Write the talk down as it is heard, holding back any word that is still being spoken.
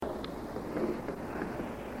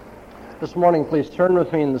This morning, please turn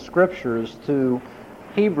with me in the Scriptures to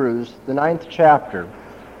Hebrews, the 9th chapter,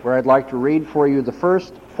 where I'd like to read for you the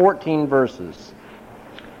first 14 verses.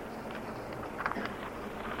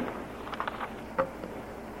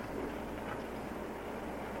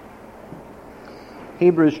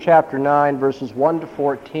 Hebrews chapter 9, verses 1 to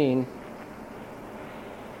 14.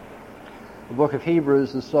 The book of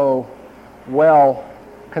Hebrews is so well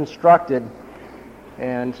constructed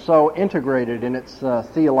and so integrated in its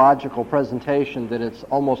theological presentation that it's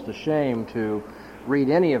almost a shame to read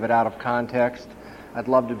any of it out of context. I'd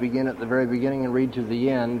love to begin at the very beginning and read to the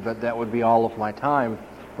end, but that would be all of my time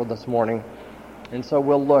for this morning. And so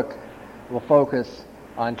we'll focus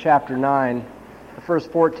on chapter 9, the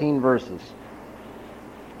first 14 verses.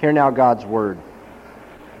 Hear now God's word.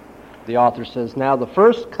 The author says, "Now the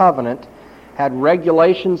first covenant had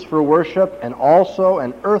regulations for worship and also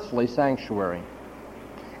an earthly sanctuary.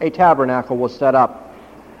 A tabernacle was set up.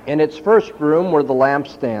 In its first room were the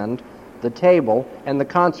lampstand, the table, and the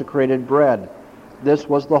consecrated bread. This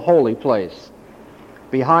was the holy place.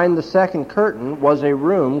 Behind the second curtain was a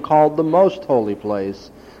room called the most holy place,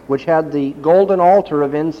 which had the golden altar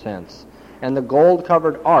of incense and the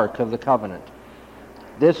gold-covered ark of the covenant.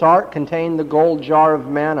 This ark contained the gold jar of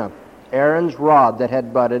manna, Aaron's rod that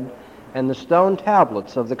had budded, and the stone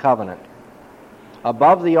tablets of the covenant.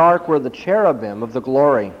 Above the ark were the cherubim of the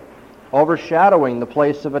glory, overshadowing the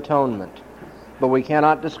place of atonement. But we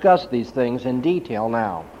cannot discuss these things in detail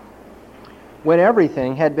now. When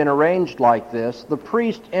everything had been arranged like this, the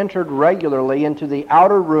priest entered regularly into the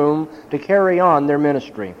outer room to carry on their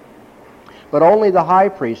ministry. But only the high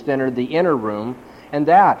priest entered the inner room, and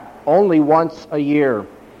that only once a year,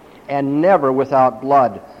 and never without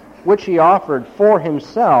blood, which he offered for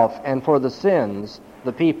himself and for the sins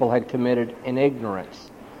the people had committed in ignorance.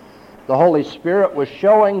 The Holy Spirit was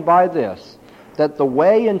showing by this that the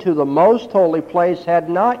way into the most holy place had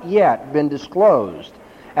not yet been disclosed,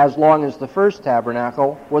 as long as the first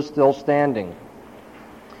tabernacle was still standing.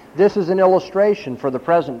 This is an illustration for the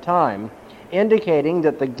present time, indicating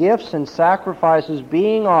that the gifts and sacrifices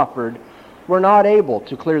being offered were not able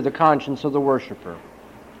to clear the conscience of the worshiper.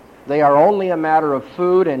 They are only a matter of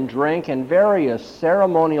food and drink and various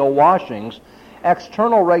ceremonial washings,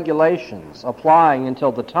 external regulations applying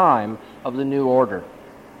until the time of the new order.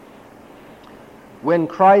 When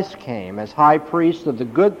Christ came as high priest of the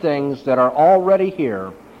good things that are already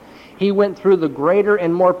here, he went through the greater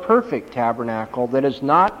and more perfect tabernacle that is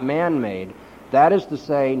not man-made, that is to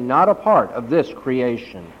say, not a part of this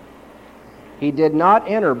creation. He did not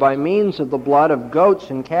enter by means of the blood of goats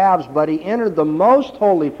and calves, but he entered the most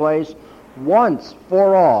holy place once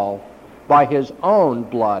for all by his own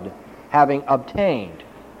blood, having obtained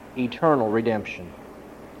eternal redemption.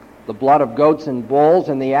 The blood of goats and bulls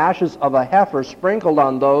and the ashes of a heifer sprinkled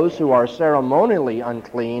on those who are ceremonially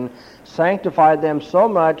unclean sanctify them so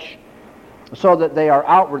much so that they are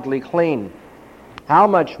outwardly clean. How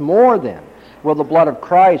much more then will the blood of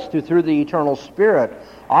Christ, who through the eternal Spirit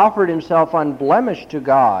offered himself unblemished to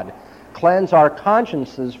God, cleanse our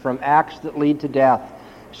consciences from acts that lead to death,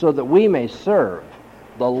 so that we may serve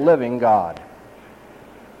the living God."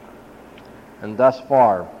 And thus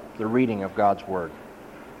far, the reading of God's Word.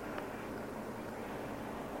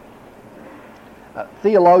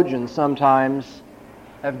 Theologians sometimes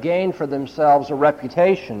have gained for themselves a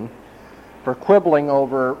reputation for quibbling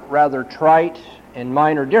over rather trite and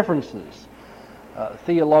minor differences.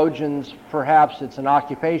 Theologians, perhaps it's an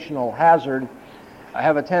occupational hazard,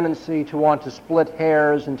 have a tendency to want to split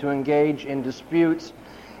hairs and to engage in disputes,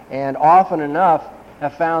 and often enough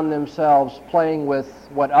have found themselves playing with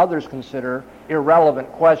what others consider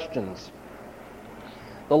irrelevant questions.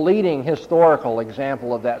 The leading historical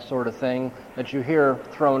example of that sort of thing that you hear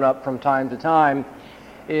thrown up from time to time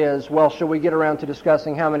is, well, shall we get around to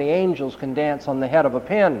discussing how many angels can dance on the head of a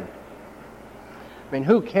pin? I mean,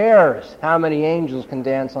 who cares how many angels can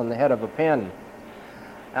dance on the head of a pin?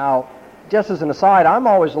 Now, just as an aside, I'm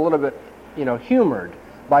always a little bit, humored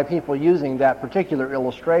by people using that particular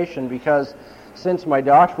illustration, because since my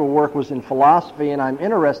doctoral work was in philosophy and I'm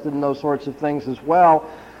interested in those sorts of things as well,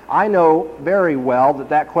 I know very well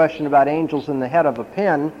that question about angels in the head of a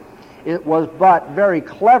pin, it was but very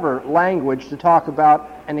clever language to talk about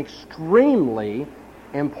an extremely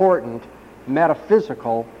important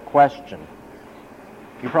metaphysical question.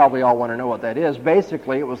 You probably all want to know what that is.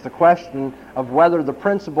 Basically, it was the question of whether the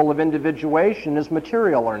principle of individuation is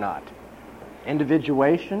material or not.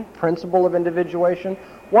 Individuation, principle of individuation,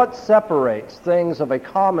 what separates things of a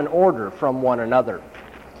common order from one another?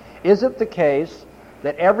 Is it the case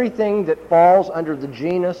that everything that falls under the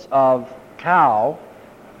genus of cow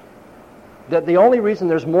that the only reason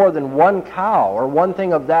there's more than one cow or one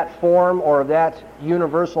thing of that form or of that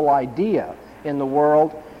universal idea in the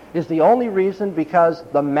world is the only reason because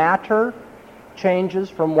the matter changes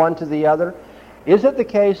from one to the other? Is it the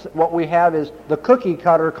case that what we have is the cookie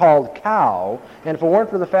cutter called cow, and if it weren't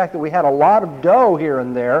for the fact that we had a lot of dough here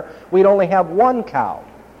and there, we'd only have one cow?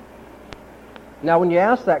 Now, when you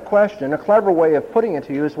ask that question, a clever way of putting it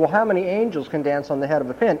to you is, well, how many angels can dance on the head of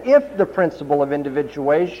a pin? If the principle of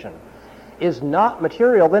individuation is not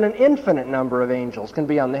material, then an infinite number of angels can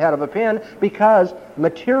be on the head of a pin, because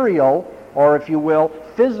material, or if you will,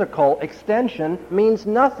 physical extension means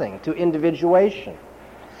nothing to individuation.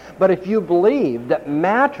 But if you believe that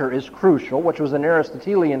matter is crucial, which was an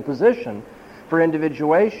Aristotelian position for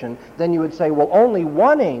individuation, then you would say, well, only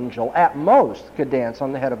one angel at most could dance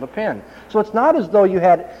on the head of a pin. So it's not as though you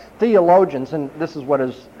had theologians, and this is what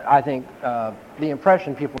is, I think, the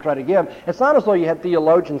impression people try to give. It's not as though you had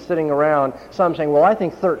theologians sitting around, some saying, well, I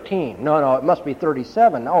think 13. No, it must be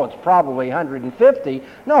 37. No, it's probably 150.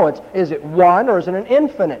 No, is it one or is it an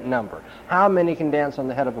infinite number? How many can dance on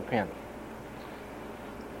the head of a pin?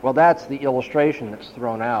 Well, that's the illustration that's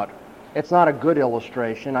thrown out. It's not a good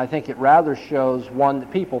illustration. I think it rather shows one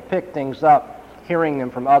that people pick things up, hearing them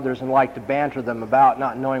from others, and like to banter them about,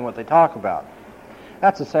 not knowing what they talk about.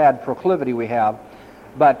 That's a sad proclivity we have,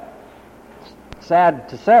 but sad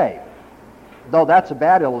to say, though that's a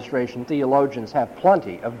bad illustration, theologians have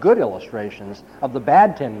plenty of good illustrations of the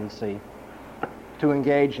bad tendency to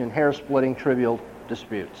engage in hair-splitting trivial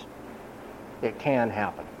disputes. It can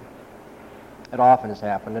happen. It often has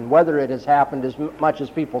happened. And whether it has happened as much as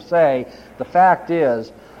people say, the fact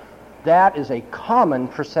is that is a common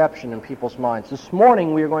perception in people's minds. This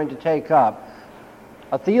morning we are going to take up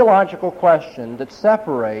a theological question that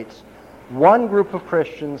separates one group of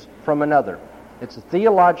Christians from another. It's a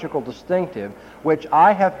theological distinctive which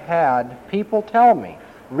I have had people tell me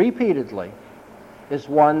repeatedly is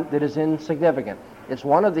one that is insignificant. It's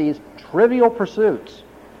one of these trivial pursuits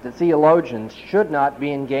that theologians should not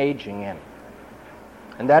be engaging in.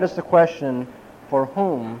 And that is the question, for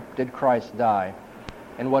whom did Christ die?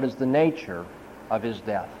 And what is the nature of his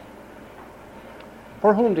death?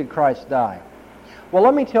 For whom did Christ die? Well,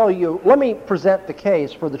 let me present the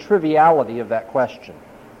case for the triviality of that question.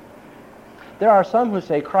 There are some who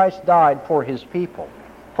say Christ died for his people,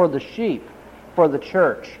 for the sheep, for the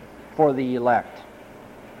church, for the elect.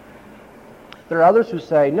 There are others who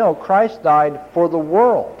say, no, Christ died for the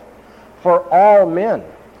world, for all men,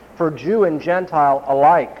 for Jew and Gentile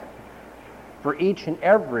alike, for each and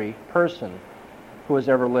every person who has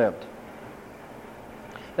ever lived.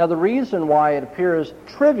 Now, the reason why it appears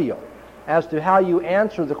trivial as to how you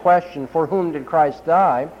answer the question, for whom did Christ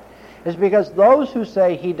die, is because those who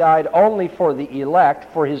say he died only for the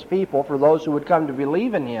elect, for his people, for those who would come to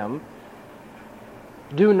believe in him,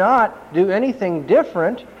 do not do anything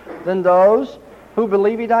different than those who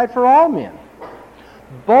believe he died for all men.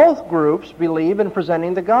 Both groups believe in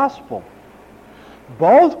presenting the gospel.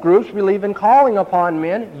 Both groups believe in calling upon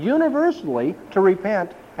men universally to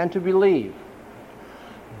repent and to believe.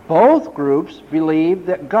 Both groups believe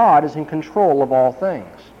that God is in control of all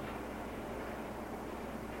things.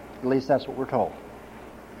 At least that's what we're told.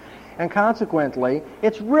 And consequently,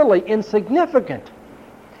 it's really insignificant.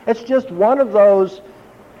 It's just one of those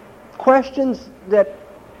questions that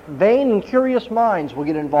vain and curious minds will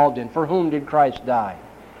get involved in. For whom did Christ die?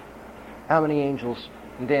 How many angels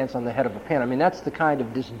can dance on the head of a pin? I mean, that's the kind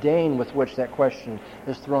of disdain with which that question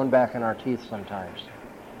is thrown back in our teeth sometimes.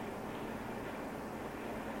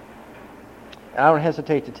 I don't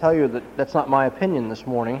hesitate to tell you that that's not my opinion this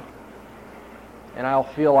morning, and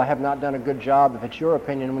I'll feel I have not done a good job if it's your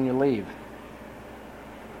opinion when you leave.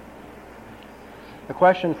 The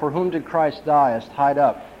question, for whom did Christ die, is tied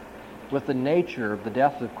up with the nature of the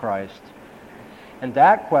death of Christ. And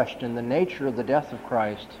that question, the nature of the death of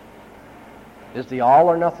Christ, is the all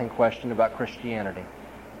or nothing question about Christianity.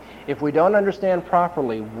 If we don't understand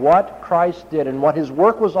properly what Christ did and what his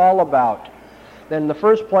work was all about, then in the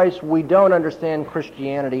first place we don't understand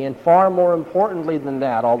Christianity, and far more importantly than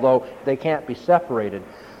that, although they can't be separated,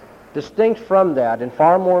 distinct from that and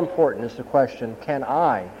far more important is the question, can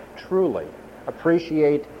I truly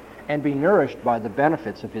appreciate and be nourished by the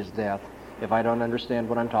benefits of his death if I don't understand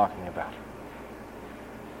what I'm talking about?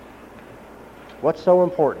 What's so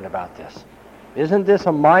important about this? Isn't this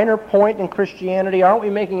a minor point in Christianity? Aren't we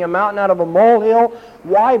making a mountain out of a molehill?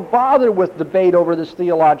 Why bother with debate over this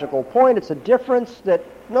theological point? It's a difference that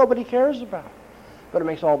nobody cares about. But it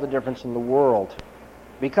makes all the difference in the world.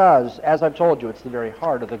 Because, as I've told you, it's the very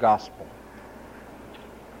heart of the gospel.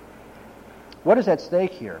 What is at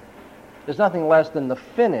stake here? There's nothing less than the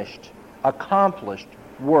finished accomplished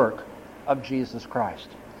work of Jesus Christ.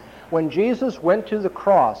 When Jesus went to the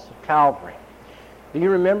cross of Calvary, do you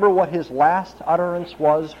remember what his last utterance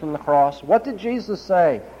was from the cross? What did Jesus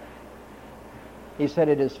say? He said,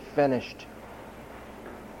 "It is finished."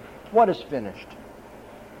 What is finished?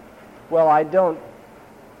 Well, I don't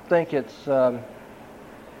think it's, well,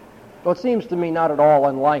 it seems to me not at all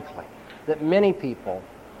unlikely that many people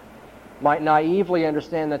might naively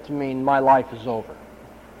understand that to mean my life is over.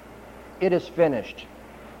 It is finished.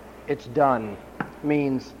 It's done.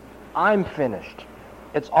 Means I'm finished.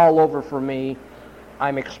 It's all over for me.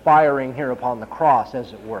 I'm expiring here upon the cross,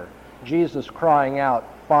 as it were. Jesus crying out,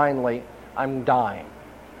 finally, I'm dying.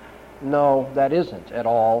 No, that isn't at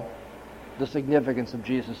all the significance of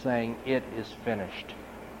Jesus saying, it is finished.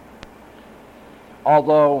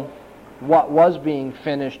 Although what was being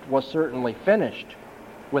finished was certainly finished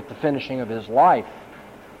with the finishing of his life,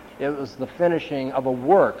 it was the finishing of a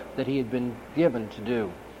work that he had been given to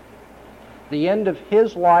do. The end of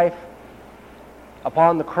his life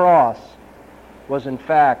upon the cross was in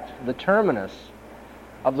fact the terminus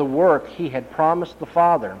of the work he had promised the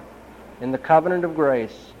Father in the covenant of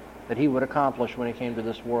grace that he would accomplish when he came to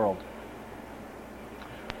this world.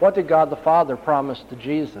 What did God the Father promise to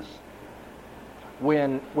Jesus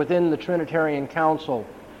when within the Trinitarian Council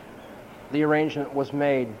the arrangement was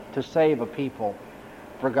made to save a people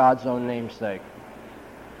for God's own name's sake?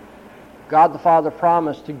 God the Father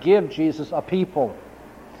promised to give Jesus a people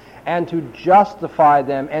and to justify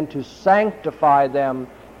them and to sanctify them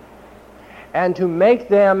and to make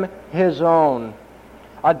them his own,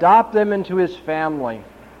 adopt them into his family,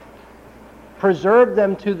 preserve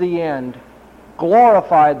them to the end,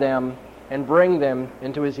 glorify them, and bring them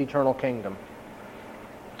into his eternal kingdom.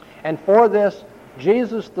 And for this,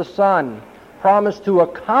 Jesus the Son promised to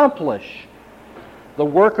accomplish the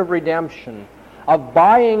work of redemption, of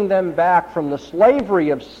buying them back from the slavery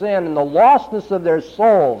of sin and the lostness of their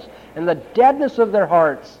souls and the deadness of their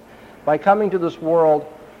hearts by coming to this world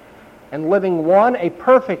and living, one, a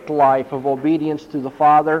perfect life of obedience to the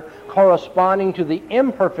Father, corresponding to the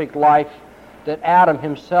imperfect life that Adam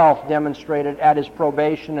himself demonstrated at his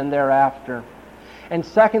probation and thereafter. And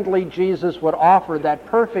secondly, Jesus would offer that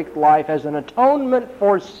perfect life as an atonement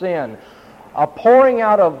for sin, a pouring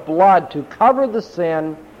out of blood to cover the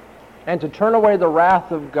sin and to turn away the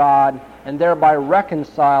wrath of God and thereby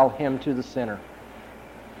reconcile him to the sinner.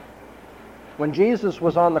 When Jesus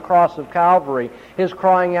was on the cross of Calvary, his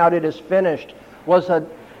crying out, "It is finished," was a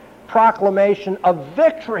proclamation of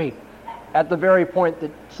victory at the very point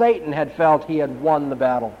that Satan had felt he had won the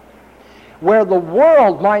battle. Where the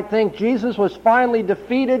world might think Jesus was finally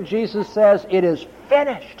defeated, Jesus says, "It is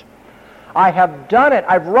finished. I have done it.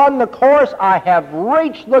 I've run the course. I have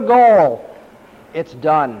reached the goal. It's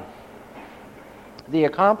done." The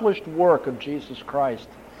accomplished work of Jesus Christ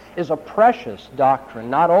is a precious doctrine,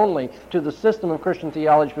 not only to the system of Christian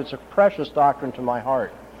theology, but it's a precious doctrine to my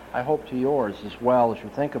heart. I hope to yours as well as you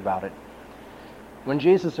think about it. When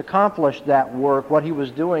Jesus accomplished that work, what he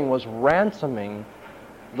was doing was ransoming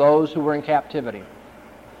those who were in captivity.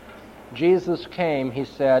 Jesus came, he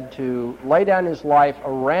said, to lay down his life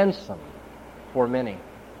a ransom for many.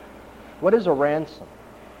 What is a ransom?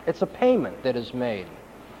 It's a payment that is made.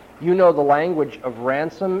 You know the language of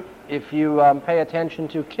ransom if you pay attention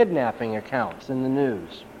to kidnapping accounts in the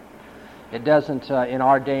news. It doesn't, in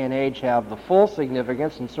our day and age, have the full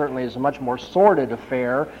significance, and certainly is a much more sordid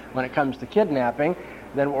affair when it comes to kidnapping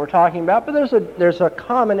than what we're talking about. But there's a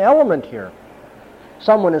common element here.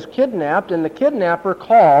 Someone is kidnapped, and the kidnapper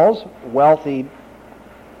calls a wealthy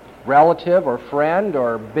relative or friend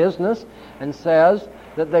or business and says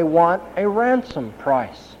that they want a ransom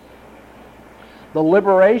price. The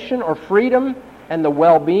liberation or freedom and the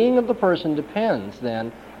well-being of the person depends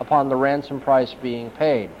then upon the ransom price being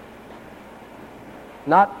paid.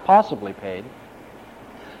 Not possibly paid,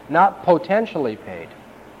 not potentially paid,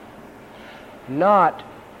 not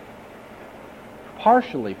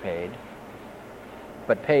partially paid,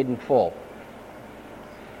 but paid in full.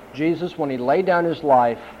 Jesus, when he laid down his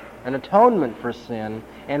life, an atonement for sin,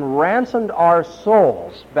 and ransomed our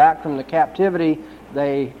souls back from the captivity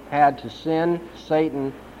they had to sin,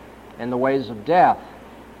 Satan, and the ways of death,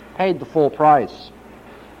 paid the full price.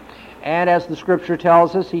 And as the Scripture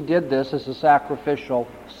tells us, he did this as a sacrificial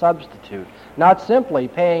substitute. Not simply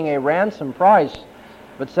paying a ransom price,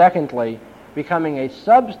 but secondly, becoming a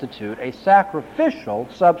substitute, a sacrificial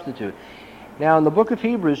substitute. Now, in the book of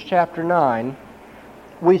Hebrews, chapter 9,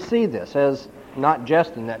 we see this, as not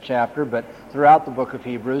just in that chapter, but throughout the book of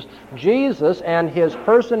Hebrews. Jesus and his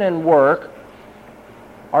person and work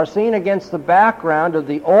are seen against the background of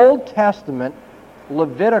the Old Testament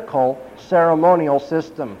Levitical ceremonial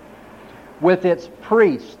system with its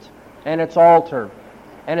priest and its altar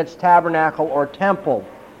and its tabernacle or temple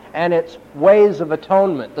and its ways of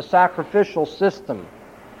atonement, the sacrificial system,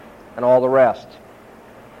 and all the rest.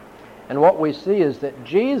 And what we see is that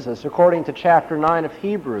Jesus, according to chapter 9 of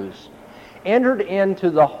Hebrews, entered into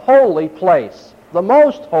the holy place, the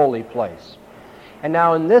most holy place. And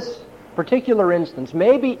now in this particular instance,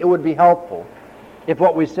 maybe it would be helpful if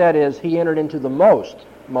what we said is he entered into the most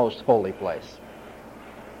holy place.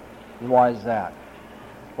 And why is that?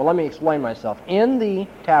 Well, let me explain myself. In the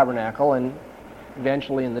tabernacle and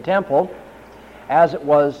eventually in the temple, as it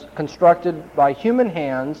was constructed by human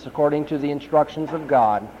hands according to the instructions of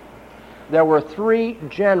God, there were three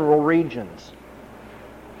general regions.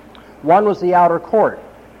 One was the outer court.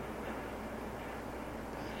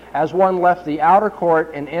 As one left the outer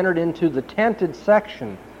court and entered into the tented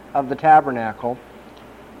section of the tabernacle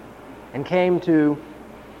and came to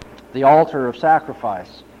the altar of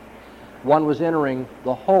sacrifice, one was entering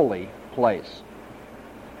the holy place.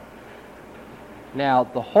 Now,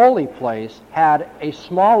 the holy place had a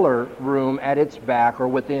smaller room at its back, or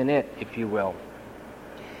within it, if you will.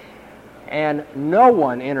 And no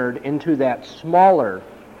one entered into that smaller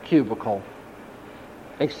cubicle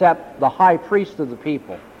except the high priest of the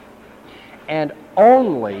people, and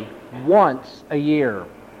only once a year.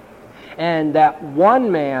 And that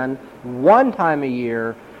one man, one time a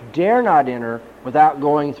year, dare not enter without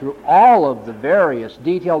going through all of the various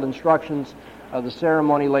detailed instructions of the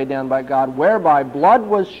ceremony laid down by God, whereby blood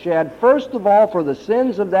was shed, first of all, for the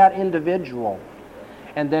sins of that individual,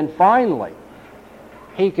 and then finally,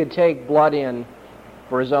 he could take blood in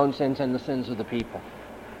for his own sins and the sins of the people.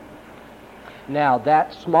 Now,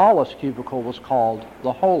 that smallest cubicle was called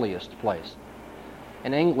the holiest place.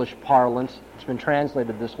 In English parlance, it's been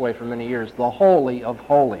translated this way for many years, the Holy of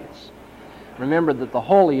Holies. Remember that the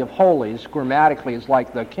Holy of Holies, grammatically, is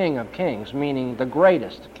like the King of Kings, meaning the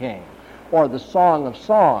greatest king. Or the Song of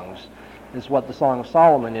Songs is what the Song of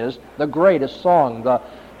Solomon is, the greatest song. The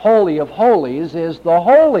Holy of Holies is the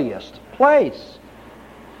holiest place,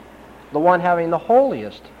 the one having the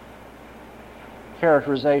holiest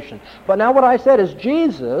characterization. But now what I said is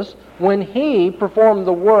Jesus, when he performed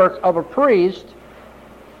the work of a priest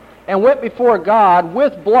and went before God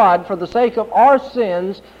with blood for the sake of our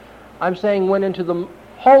sins, I'm saying went into the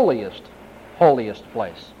holiest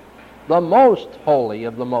place. The most holy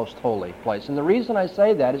of the most holy place. And the reason I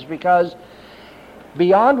say that is because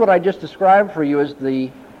beyond what I just described for you as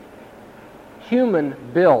the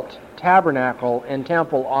human-built tabernacle and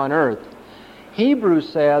temple on earth, Hebrews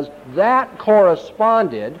says that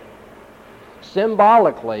corresponded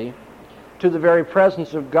symbolically to the very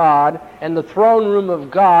presence of God and the throne room of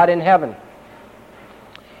God in heaven.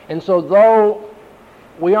 And so though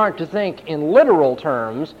we aren't to think in literal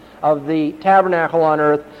terms of the tabernacle on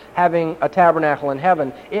earth having a tabernacle in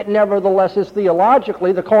heaven, it nevertheless is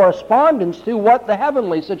theologically the correspondence to what the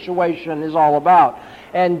heavenly situation is all about.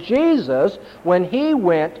 And Jesus, when he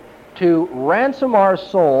went to ransom our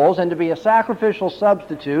souls and to be a sacrificial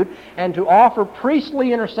substitute and to offer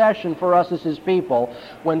priestly intercession for us as his people,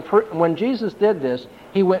 when Jesus did this,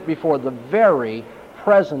 he went before the very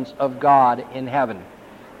presence of God in heaven.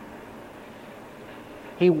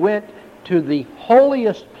 He went to the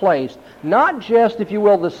holiest place, not just, if you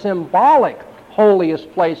will, the symbolic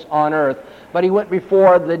holiest place on earth, but he went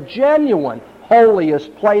before the genuine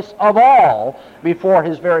holiest place of all, before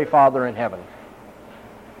his very Father in heaven.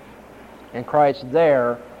 And Christ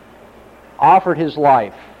there offered his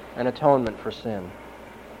life an atonement for sin.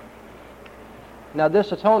 Now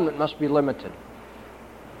this atonement must be limited.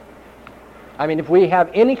 I mean, if we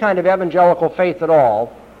have any kind of evangelical faith at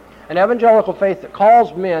all, an evangelical faith that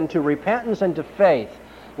calls men to repentance and to faith,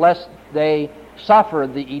 lest they suffer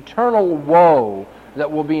the eternal woe that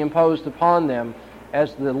will be imposed upon them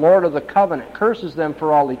as the Lord of the covenant curses them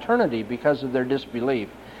for all eternity because of their disbelief.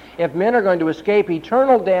 If men are going to escape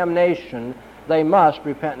eternal damnation, they must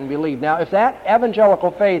repent and believe. Now, if that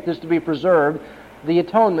evangelical faith is to be preserved, the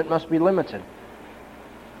atonement must be limited.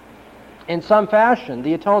 In some fashion,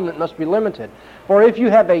 the atonement must be limited. For if you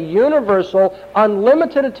have a universal,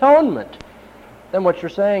 unlimited atonement, then what you're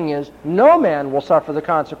saying is no man will suffer the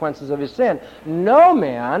consequences of his sin. No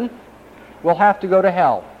man will have to go to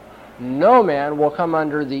hell. No man will come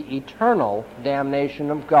under the eternal damnation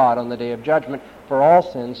of God on the day of judgment, for all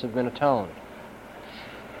sins have been atoned.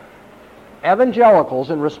 Evangelicals,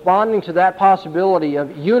 in responding to that possibility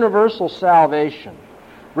of universal salvation,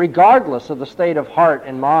 regardless of the state of heart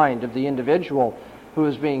and mind of the individual who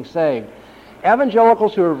is being saved,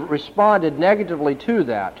 evangelicals who have responded negatively to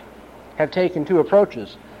that have taken two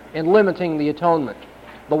approaches. in limiting the atonement.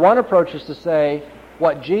 The one approach is to say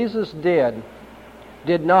what Jesus did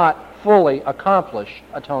not fully accomplish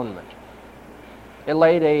atonement. It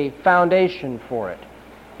laid a foundation for it.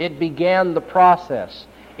 It began the process.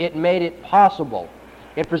 It made it possible.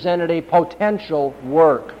 It presented a potential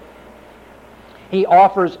work. He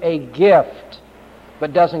offers a gift,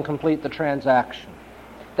 but doesn't complete the transaction.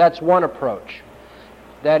 That's one approach.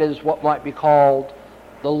 That is what might be called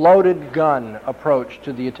the loaded gun approach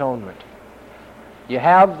to the atonement. You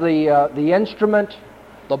have the instrument,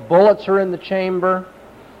 the bullets are in the chamber,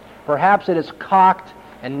 perhaps it is cocked,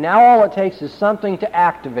 and now all it takes is something to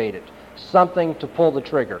activate it, something to pull the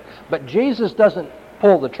trigger. But Jesus doesn't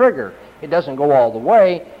pull the trigger. It doesn't go all the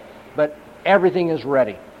way, but everything is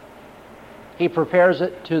ready. He prepares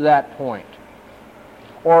it to that point.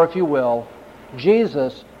 Or if you will,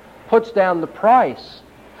 Jesus puts down the price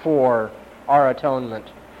for our atonement,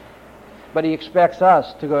 but he expects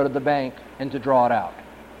us to go to the bank and to draw it out.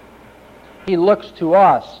 He looks to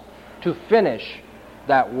us to finish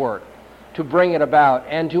that work, to bring it about,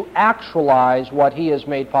 and to actualize what he has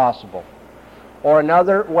made possible. Or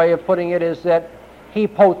another way of putting it is that he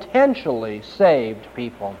potentially saved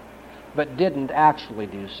people, but didn't actually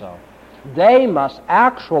do so. They must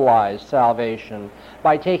actualize salvation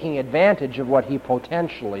by taking advantage of what he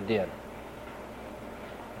potentially did.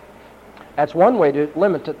 That's one way to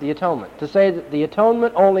limit the atonement, to say that the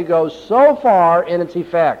atonement only goes so far in its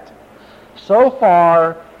effect, so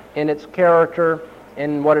far in its character,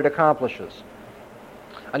 in what it accomplishes.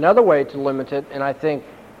 Another way to limit it, and I think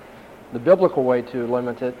the biblical way to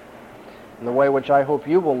limit it, and the way which I hope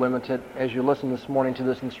you will limit it as you listen this morning to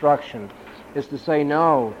this instruction, is to say,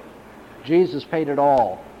 no, Jesus paid it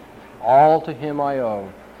all. All to him I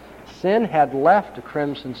owe. Sin had left a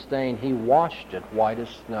crimson stain. He washed it white as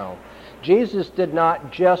snow. Jesus did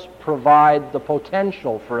not just provide the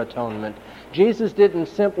potential for atonement. Jesus didn't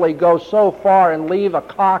simply go so far and leave a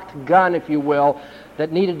cocked gun, if you will,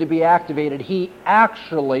 that needed to be activated. He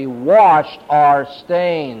actually washed our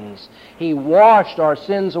stains. He washed our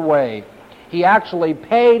sins away. He actually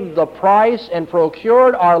paid the price and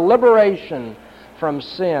procured our liberation from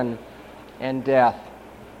sin and death.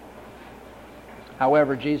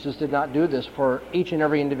 However, Jesus did not do this for each and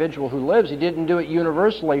every individual who lives. He didn't do it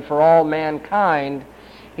universally for all mankind.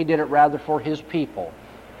 He did it rather for his people,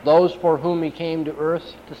 those for whom he came to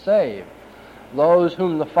earth to save, those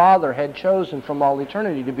whom the Father had chosen from all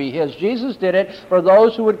eternity to be his. Jesus did it for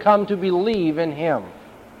those who would come to believe in him,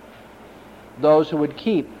 those who would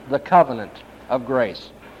keep the covenant of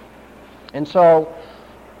grace. And so,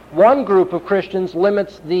 one group of Christians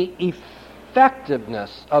limits the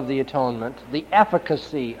effectiveness of the atonement, the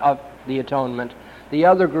efficacy of the atonement. The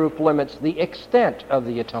other group limits the extent of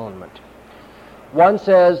the atonement. One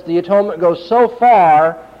says the atonement goes so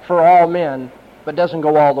far for all men, but doesn't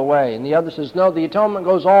go all the way. And the other says, no, the atonement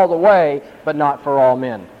goes all the way, but not for all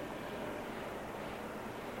men.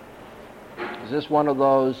 Is this one of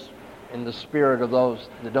those, in the spirit of those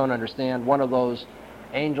that don't understand, one of those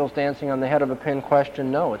angels dancing on the head of a pin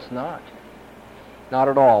question? No, it's not. Not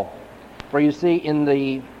at all. For you see, in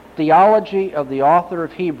the theology of the author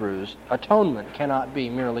of Hebrews, atonement cannot be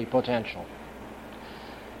merely potential.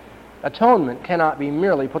 Atonement cannot be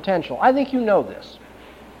merely potential. I think you know this.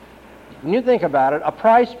 When you think about it, a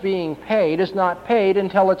price being paid is not paid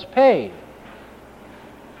until it's paid.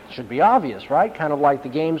 It should be obvious, right? Kind of like the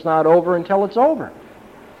game's not over until it's over.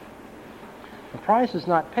 The price is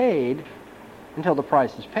not paid until the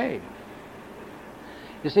price is paid.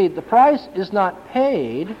 You see, the price is not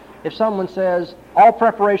paid if someone says all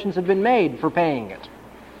preparations have been made for paying it.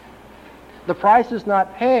 The price is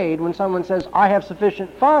not paid when someone says I have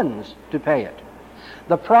sufficient funds to pay it.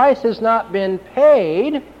 The price has not been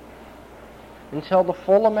paid until the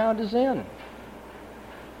full amount is in.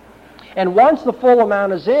 And once the full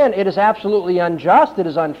amount is in, it is absolutely unjust, it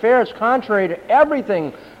is unfair, it's contrary to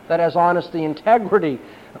everything that has honesty, integrity,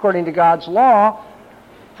 according to God's law,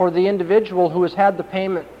 for the individual who has had the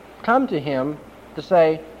payment come to him to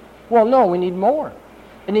say, well, no, we need more.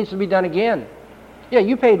 It needs to be done again. Yeah,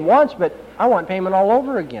 you paid once, but I want payment all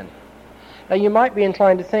over again. Now, you might be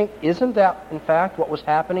inclined to think, isn't that, in fact, what was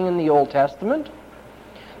happening in the Old Testament?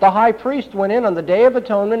 The high priest went in on the Day of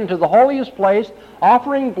Atonement into the holiest place,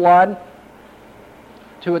 offering blood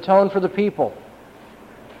to atone for the people.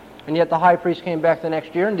 And yet the high priest came back the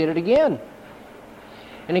next year and did it again.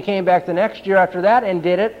 And he came back the next year after that and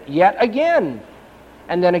did it yet again.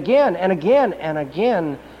 And then again, and again, and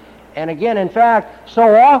again, and again. In fact,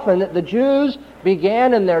 so often that the Jews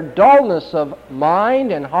began in their dullness of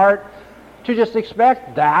mind and heart to just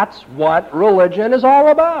expect that's what religion is all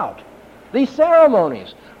about. These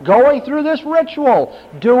ceremonies. going through this ritual,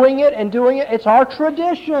 doing it and doing it. It's our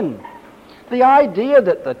tradition. The idea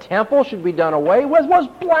that the temple should be done away with was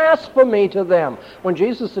blasphemy to them. When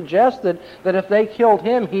Jesus suggested that if they killed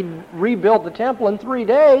him, he'd rebuild the temple in 3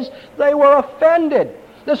 days, they were offended.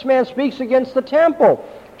 This man speaks against the temple.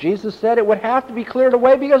 Jesus said it would have to be cleared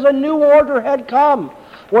away because a new order had come,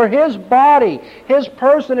 where his body, his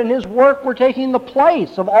person, and his work were taking the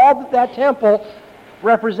place of all that that temple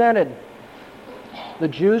represented. The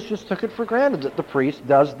Jews just took it for granted that the priest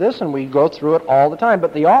does this, and we go through it all the time.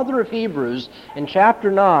 But the author of Hebrews, in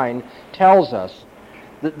chapter 9, tells us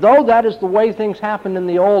that though that is the way things happened in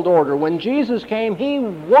the old order, when Jesus came, he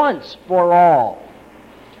once for all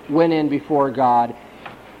went in before God,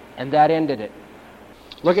 and that ended it.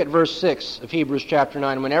 Look at verse 6 of Hebrews chapter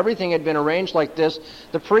 9. When everything had been arranged like this,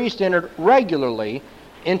 the priest entered regularly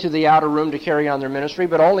into the outer room to carry on their ministry,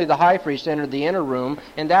 but only the high priest entered the inner room,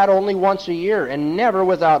 and that only once a year, and never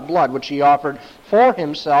without blood, which he offered for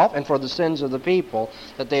himself and for the sins of the people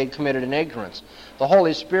that they had committed in ignorance. The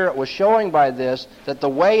Holy Spirit was showing by this that the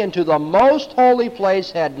way into the most holy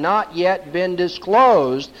place had not yet been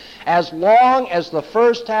disclosed, as long as the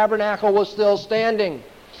first tabernacle was still standing.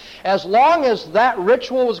 As long as that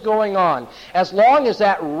ritual was going on, as long as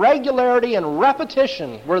that regularity and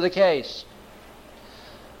repetition were the case,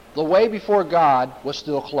 the way before God was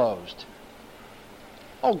still closed.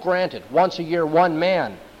 Oh, granted, once a year one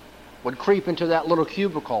man would creep into that little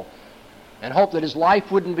cubicle and hope that his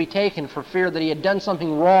life wouldn't be taken for fear that he had done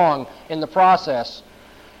something wrong in the process,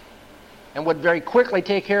 and would very quickly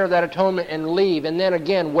take care of that atonement and leave, and then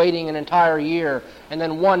again waiting an entire year, and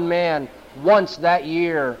then one man once that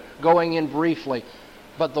year going in briefly.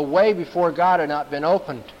 But the way before God had not been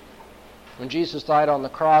opened. When Jesus died on the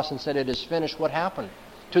cross and said, "It is finished," what happened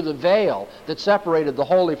to the veil that separated the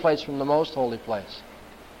holy place from the most holy place?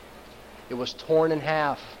 It was torn in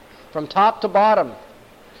half from top to bottom.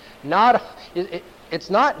 It's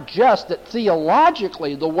not just that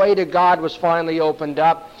theologically the way to God was finally opened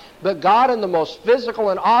up, but God in the most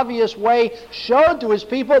physical and obvious way showed to his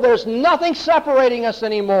people there's nothing separating us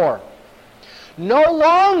anymore. No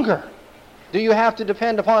longer do you have to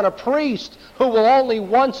depend upon a priest who will only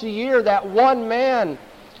once a year, that one man,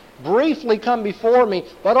 briefly come before me,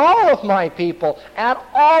 but all of my people at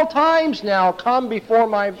all times now come before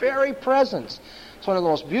my very presence. It's one of the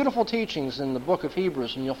most beautiful teachings in the book of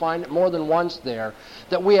Hebrews, and you'll find it more than once there,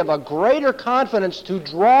 that we have a greater confidence to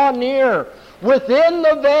draw near within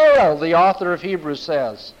the veil, the author of Hebrews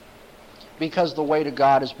says, because the way to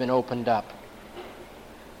God has been opened up.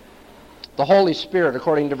 The Holy Spirit,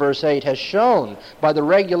 according to verse 8, has shown by the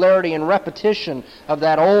regularity and repetition of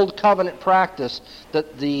that old covenant practice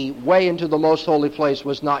that the way into the most holy place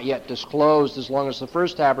was not yet disclosed as long as the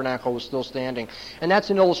first tabernacle was still standing. And that's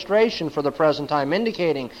an illustration for the present time,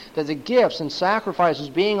 indicating that the gifts and sacrifices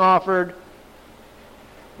being offered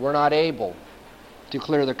were not able to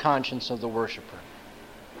clear the conscience of the worshiper.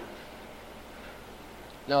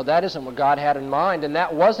 No, that isn't what God had in mind, and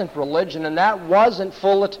that wasn't religion, and that wasn't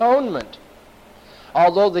full atonement.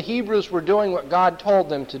 Although the Hebrews were doing what God told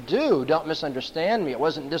them to do, don't misunderstand me, it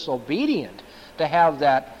wasn't disobedient to have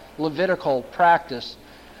that Levitical practice,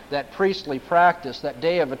 that priestly practice, that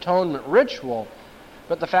Day of Atonement ritual,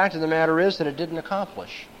 but the fact of the matter is that it didn't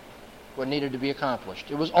accomplish what needed to be accomplished.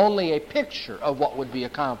 It was only a picture of what would be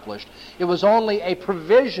accomplished. It was only a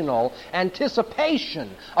provisional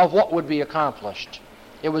anticipation of what would be accomplished.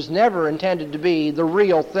 It was never intended to be the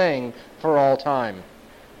real thing for all time.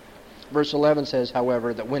 Verse 11 says,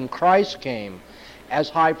 however, that when Christ came as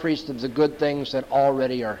high priest of the good things that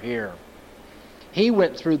already are here, he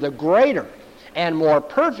went through the greater and more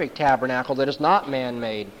perfect tabernacle that is not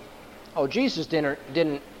man-made. Oh, Jesus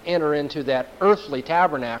didn't enter into that earthly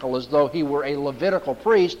tabernacle as though he were a Levitical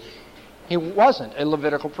priest. He wasn't a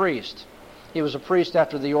Levitical priest. He was a priest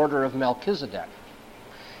after the order of Melchizedek.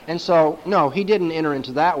 And so, no, he didn't enter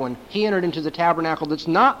into that one. He entered into the tabernacle that's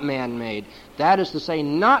not man-made. That is to say,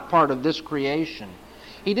 not part of this creation.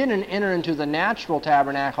 He didn't enter into the natural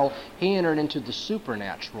tabernacle. He entered into the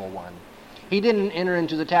supernatural one. He didn't enter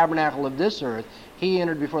into the tabernacle of this earth. He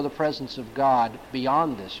entered before the presence of God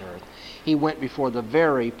beyond this earth. He went before the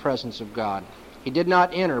very presence of God. He did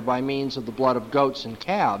not enter by means of the blood of goats and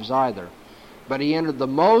calves either, but he entered the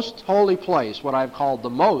most holy place, what I've called the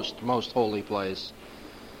most holy place,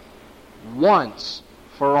 once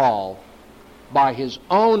for all, by his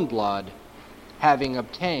own blood, having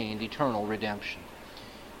obtained eternal redemption.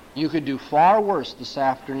 You could do far worse this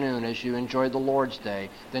afternoon as you enjoy the Lord's Day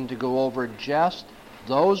than to go over just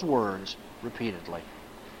those words repeatedly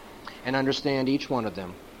and understand each one of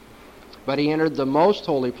them. But he entered the most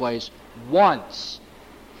holy place once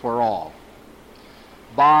for all,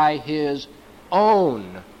 by his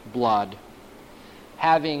own blood,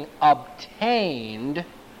 having obtained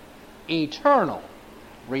eternal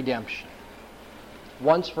redemption,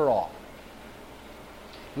 once for all.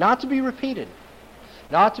 Not to be repeated,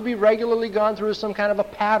 not to be regularly gone through some kind of a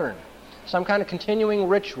pattern, some kind of continuing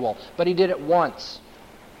ritual, but he did it once.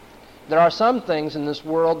 There are some things in this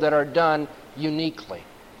world that are done uniquely.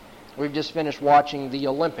 We've just finished watching the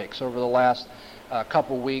Olympics over the last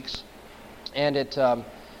couple weeks, and it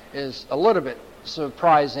is a little bit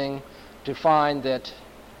surprising to find that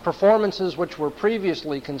performances which were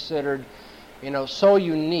previously considered, so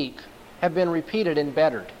unique, have been repeated and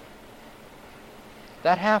bettered.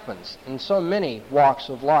 That happens in so many walks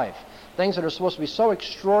of life. Things that are supposed to be so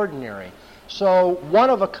extraordinary, so one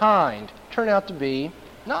of a kind, turn out to be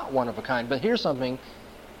not one of a kind. But here's something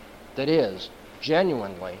that is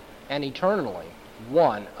genuinely and eternally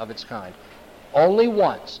one of its kind. Only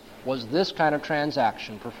once was this kind of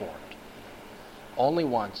transaction performed. Only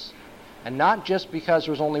once. And not just because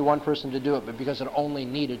there was only one person to do it, but because it only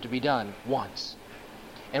needed to be done once.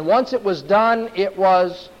 And once it was done, it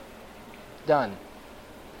was done.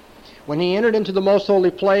 When he entered into the most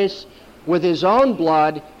holy place with his own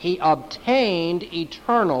blood, he obtained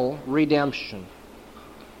eternal redemption.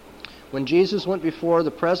 When Jesus went before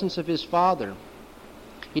the presence of his Father,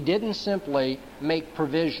 he didn't simply make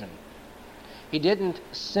provision. He didn't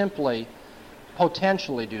simply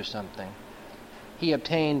potentially do something. He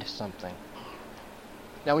obtained something.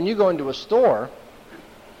 Now, when you go into a store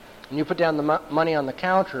and you put down the money on the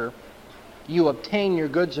counter, you obtain your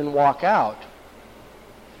goods and walk out.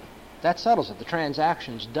 That settles it. The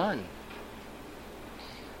transaction's done.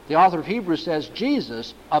 The author of Hebrews says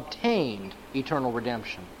Jesus obtained eternal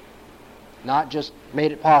redemption. Not just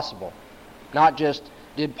made it possible. Not just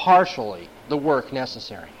did partially the work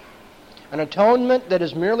necessary. An atonement that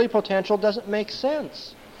is merely potential doesn't make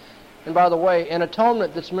sense. And by the way, an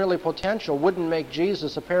atonement that's merely potential wouldn't make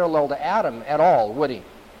Jesus a parallel to Adam at all, would he?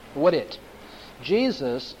 Would it?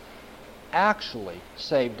 Jesus actually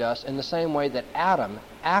saved us in the same way that Adam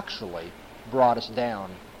actually brought us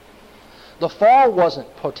down. The fall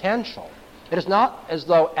wasn't potential. It is not as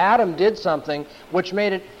though Adam did something which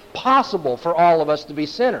made it possible for all of us to be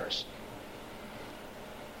sinners.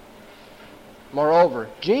 Moreover,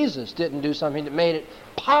 Jesus didn't do something that made it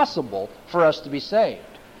possible for us to be saved.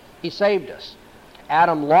 He saved us.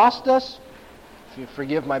 Adam lost us. If you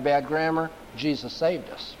forgive my bad grammar, Jesus saved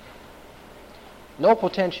us. No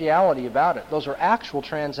potentiality about it. Those are actual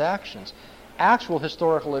transactions, actual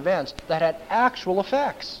historical events that had actual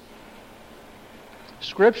effects.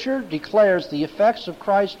 Scripture declares the effects of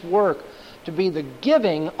Christ's work to be the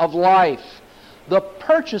giving of life, the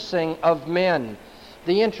purchasing of men,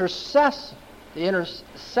 going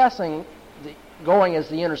as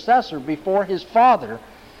the intercessor before his Father,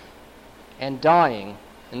 and dying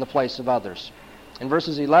in the place of others. In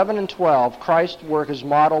verses 11 and 12, Christ's work is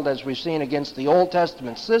modeled, as we've seen, against the Old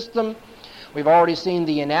Testament system. We've already seen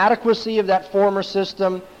the inadequacy of that former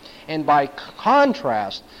system, and by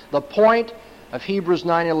contrast, the point of Hebrews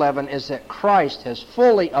 9:11 is that Christ has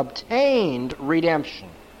fully obtained redemption.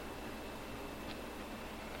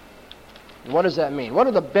 And what does that mean? What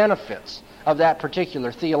are the benefits of that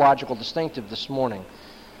particular theological distinctive this morning?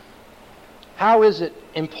 How is it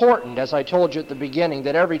important, as I told you at the beginning,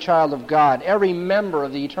 that every child of God, every member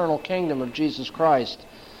of the eternal kingdom of Jesus Christ,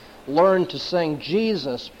 learn to sing,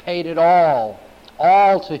 Jesus paid it all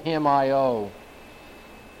to him I owe?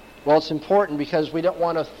 Well, it's important because we don't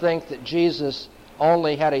want to think that Jesus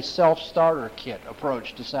only had a self-starter kit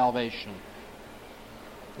approach to salvation.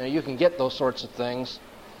 Now, you can get those sorts of things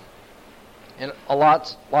in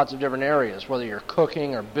lots of different areas, whether you're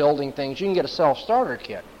cooking or building things. You can get a self-starter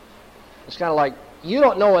kit. It's kind of like, you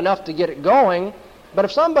don't know enough to get it going, but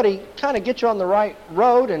if somebody kind of gets you on the right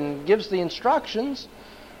road and gives the instructions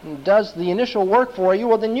and does the initial work for you,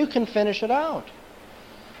 well, then you can finish it out.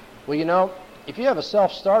 Well, if you have a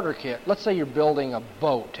self-starter kit, let's say you're building a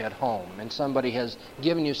boat at home and somebody has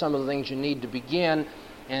given you some of the things you need to begin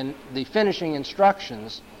and the finishing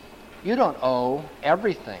instructions, you don't owe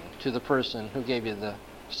everything to the person who gave you the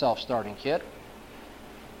self-starting kit,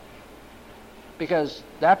 because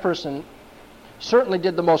that person certainly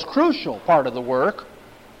did the most crucial part of the work,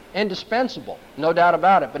 indispensable, no doubt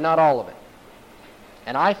about it, but not all of it.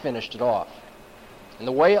 And I finished it off. And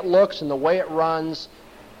the way it looks and the way it runs,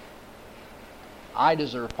 I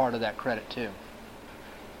deserve part of that credit too.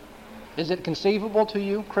 Is it conceivable to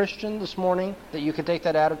you, Christian, this morning, that you could take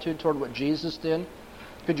that attitude toward what Jesus did?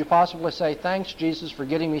 Could you possibly say, thanks, Jesus, for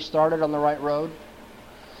getting me started on the right road?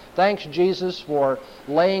 Thanks, Jesus, for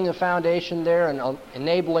laying the foundation there and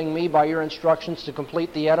enabling me by your instructions to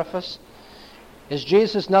complete the edifice? Is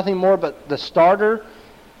Jesus nothing more but the starter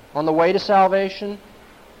on the way to salvation?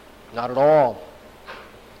 Not at all.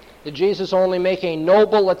 Did Jesus only make a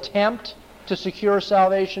noble attempt to secure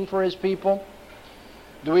salvation for his people?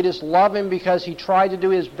 Do we just love him because he tried to do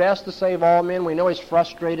his best to save all men? We know he's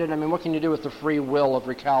frustrated. I mean, what can you do with the free will of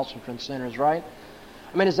recalcitrant sinners, right?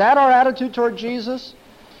 I mean, is that our attitude toward Jesus?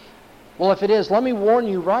 Well, if it is, let me warn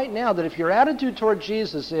you right now that if your attitude toward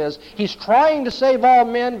Jesus is, he's trying to save all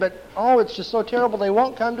men, but, oh, it's just so terrible they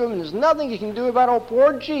won't come to him, and there's nothing he can do about it, oh,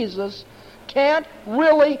 poor Jesus can't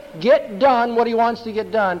really get done what he wants to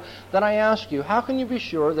get done, then I ask you, how can you be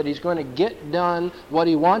sure that he's going to get done what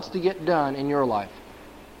he wants to get done in your life?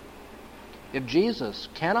 If Jesus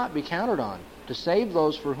cannot be counted on to save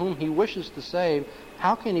those for whom he wishes to save,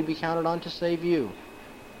 how can he be counted on to save you?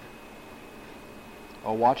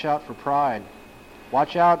 Oh, watch out for pride.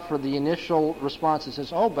 Watch out for the initial response that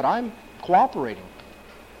says, oh, but I'm cooperating.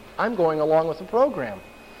 I'm going along with the program.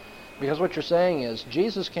 Because what you're saying is,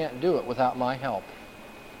 Jesus can't do it without my help.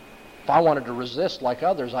 If I wanted to resist like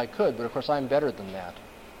others, I could, but of course I'm better than that.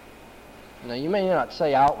 Now, you may not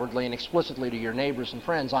say outwardly and explicitly to your neighbors and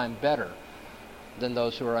friends, I'm better than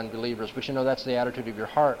those who are unbelievers, but you know that's the attitude of your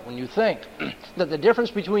heart when you think that the difference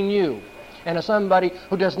between you and somebody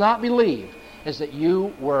who does not believe is that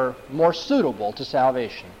you were more suitable to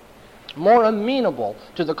salvation, more amenable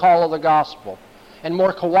to the call of the gospel, and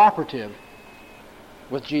more cooperative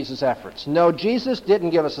with Jesus' efforts. No, Jesus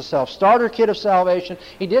didn't give us a self-starter kit of salvation.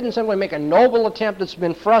 He didn't simply make a noble attempt that's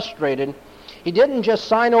been frustrated. He didn't just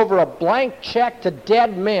sign over a blank check to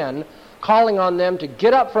dead men, calling on them to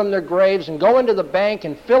get up from their graves and go into the bank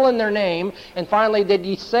and fill in their name, and finally they'd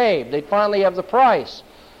be saved. They'd finally have the price.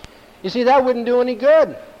 You see, that wouldn't do any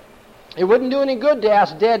good. It wouldn't do any good to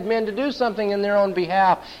ask dead men to do something in their own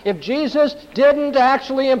behalf. If Jesus didn't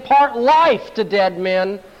actually impart life to dead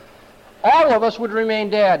men, all of us would remain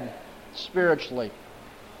dead spiritually.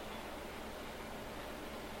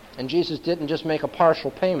 And Jesus didn't just make a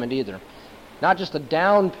partial payment either. Not just a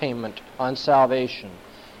down payment on salvation.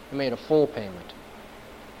 He made a full payment.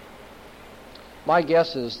 My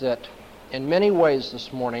guess is that in many ways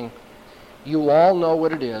this morning, you all know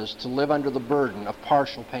what it is to live under the burden of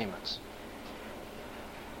partial payments.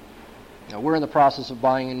 Now, we're in the process of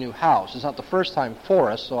buying a new house. It's not the first time for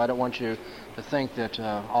us, so I don't want you to think that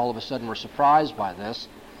all of a sudden we're surprised by this.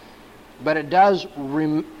 But it does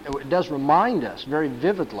remind us very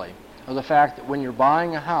vividly of the fact that when you're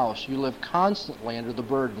buying a house, you live constantly under the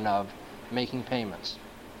burden of making payments.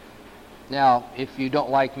 Now, if you don't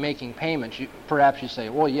like making payments, perhaps you say,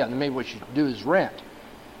 well, yeah, then maybe what you should do is rent.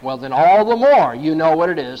 Well, then all the more you know what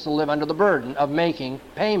it is to live under the burden of making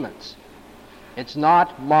payments. It's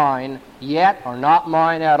not mine yet or not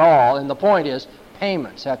mine at all, and the point is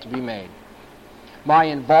payments have to be made. My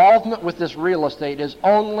involvement with this real estate is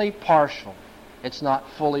only partial. It's not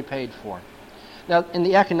fully paid for. Now, in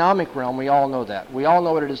the economic realm, we all know that. We all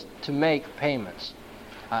know what it is to make payments.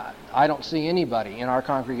 I don't see anybody in our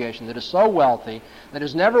congregation that is so wealthy that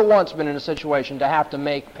has never once been in a situation to have to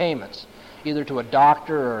make payments, either to a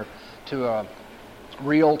doctor or to a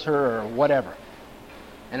realtor or whatever.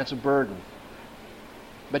 And it's a burden.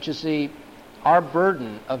 But you see, our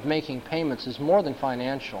burden of making payments is more than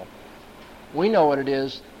financial. We know what it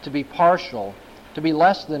is to be partial, to be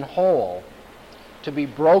less than whole, to be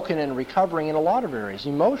broken and recovering in a lot of areas,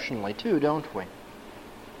 emotionally too, don't we?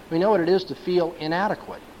 We know what it is to feel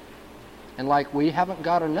inadequate and like we haven't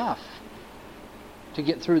got enough to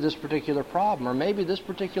get through this particular problem or maybe this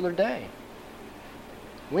particular day.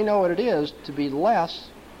 We know what it is to be less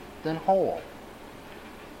than whole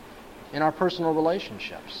in our personal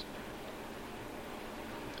relationships.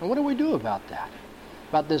 And what do we do about that?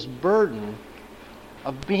 About this burden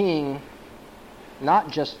of being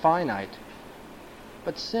not just finite,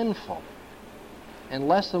 but sinful and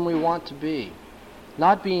less than we want to be.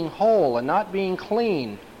 Not being whole and not being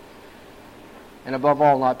clean, and above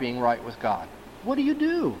all, not being right with God. What do you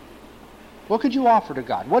do? What could you offer to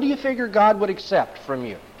God? What do you figure God would accept from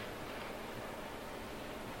you?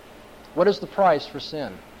 What is the price for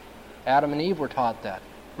sin? Adam and Eve were taught that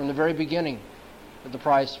from the very beginning, that the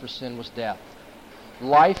price for sin was death.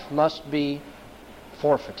 Life must be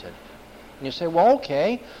forfeited. And you say, well,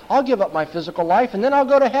 okay, I'll give up my physical life and then I'll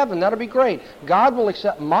go to heaven. That'll be great. God will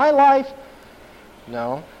accept my life.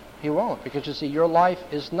 No, He won't, because you see, your life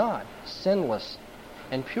is not sinless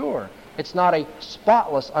and pure. It's not a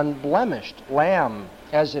spotless, unblemished lamb,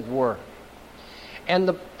 as it were. And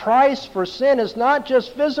the price for sin is not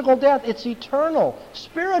just physical death, it's eternal,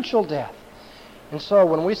 spiritual death. And so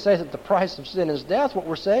when we say that the price of sin is death, what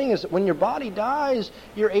we're saying is that when your body dies,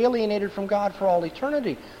 you're alienated from God for all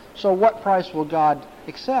eternity. So what price will God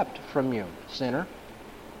accept from you, sinner?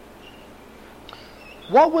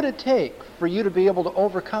 What would it take for you to be able to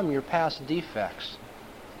overcome your past defects,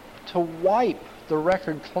 to wipe the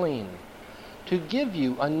record clean, to give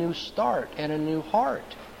you a new start and a new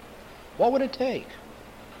heart? What would it take?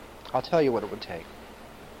 I'll tell you what it would take.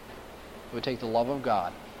 It would take the love of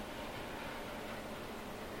God,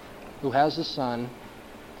 who has a Son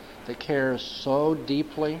that cares so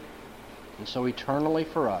deeply and so eternally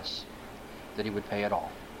for us that he would pay it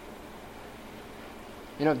all.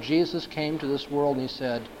 You know, if Jesus came to this world and he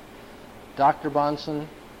said, Dr. Bonson,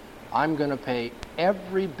 I'm going to pay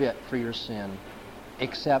every bit for your sin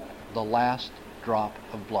except the last drop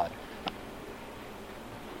of blood.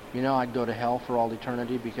 You know, I'd go to hell for all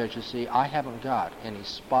eternity because, you see, I haven't got any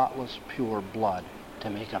spotless, pure blood to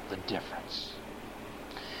make up the difference.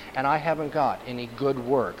 And I haven't got any good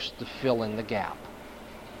works to fill in the gap.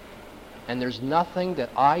 And there's nothing that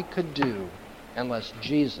I could do unless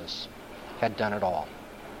Jesus had done it all.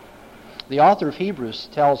 The author of Hebrews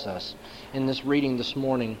tells us in this reading this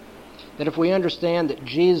morning that if we understand that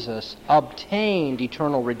Jesus obtained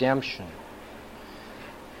eternal redemption,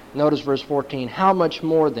 notice verse 14, how much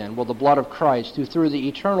more then will the blood of Christ, who through the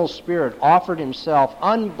eternal Spirit offered himself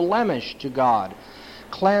unblemished to God,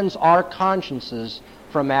 cleanse our consciences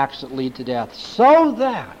from acts that lead to death, so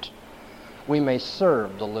that we may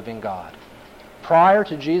serve the living God. Prior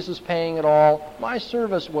to Jesus paying it all, my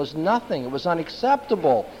service was nothing. It was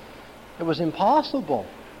unacceptable. It was impossible.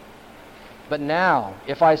 But now,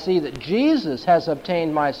 if I see that Jesus has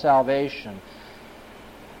obtained my salvation,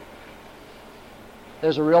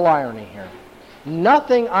 there's a real irony here.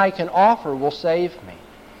 Nothing I can offer will save me.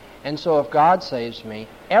 And so if God saves me,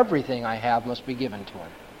 everything I have must be given to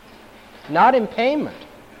him. Not in payment,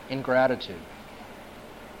 in gratitude.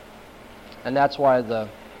 And that's why the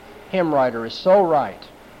hymn writer is so right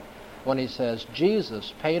when he says,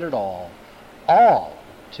 Jesus paid it all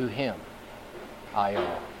to him I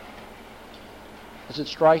owe. Does it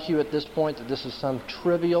strike you at this point that this is some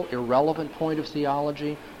trivial, irrelevant point of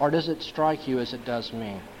theology? Or does it strike you, as it does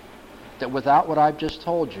me, that without what I've just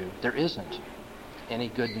told you, there isn't any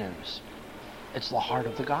good news? It's the heart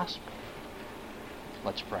of the gospel.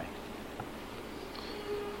 Let's pray.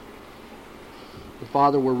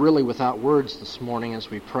 Father, we're really without words this morning as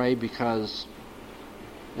we pray, because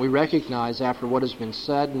we recognize after what has been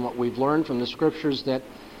said and what we've learned from the Scriptures that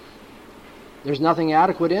there's nothing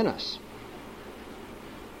adequate in us.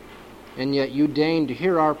 And yet you deign to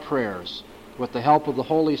hear our prayers with the help of the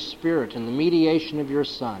Holy Spirit and the mediation of your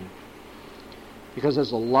Son. Because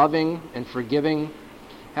as a loving and forgiving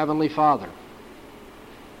Heavenly Father,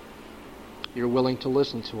 you're willing to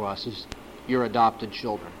listen to us as your adopted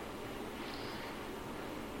children.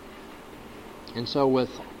 And so with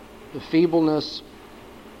the feebleness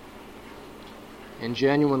and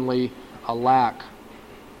genuinely a lack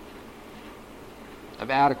of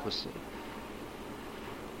adequacy,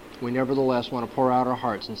 we nevertheless want to pour out our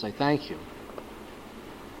hearts and say thank you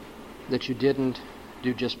that you didn't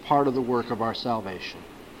do just part of the work of our salvation,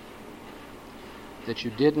 that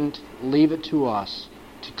you didn't leave it to us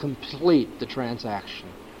to complete the transaction,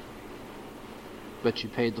 but you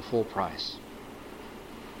paid the full price.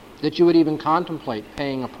 That you would even contemplate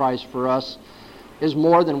paying a price for us is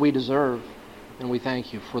more than we deserve, and we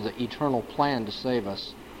thank you for the eternal plan to save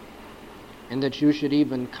us. And that you should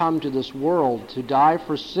even come to this world to die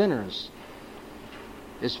for sinners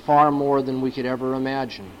is far more than we could ever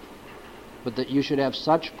imagine. But that you should have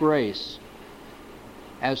such grace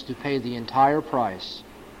as to pay the entire price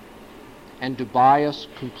and to buy us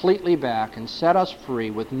completely back and set us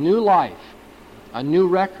free with new life, a new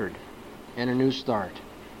record, and a new start.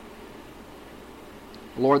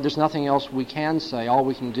 Lord, there's nothing else we can say. All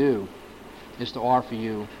we can do is to offer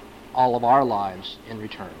you all of our lives in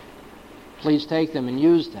return. Please take them and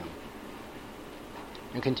use them,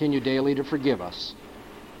 and continue daily to forgive us,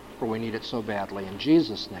 for we need it so badly. In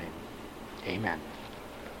Jesus' name, amen.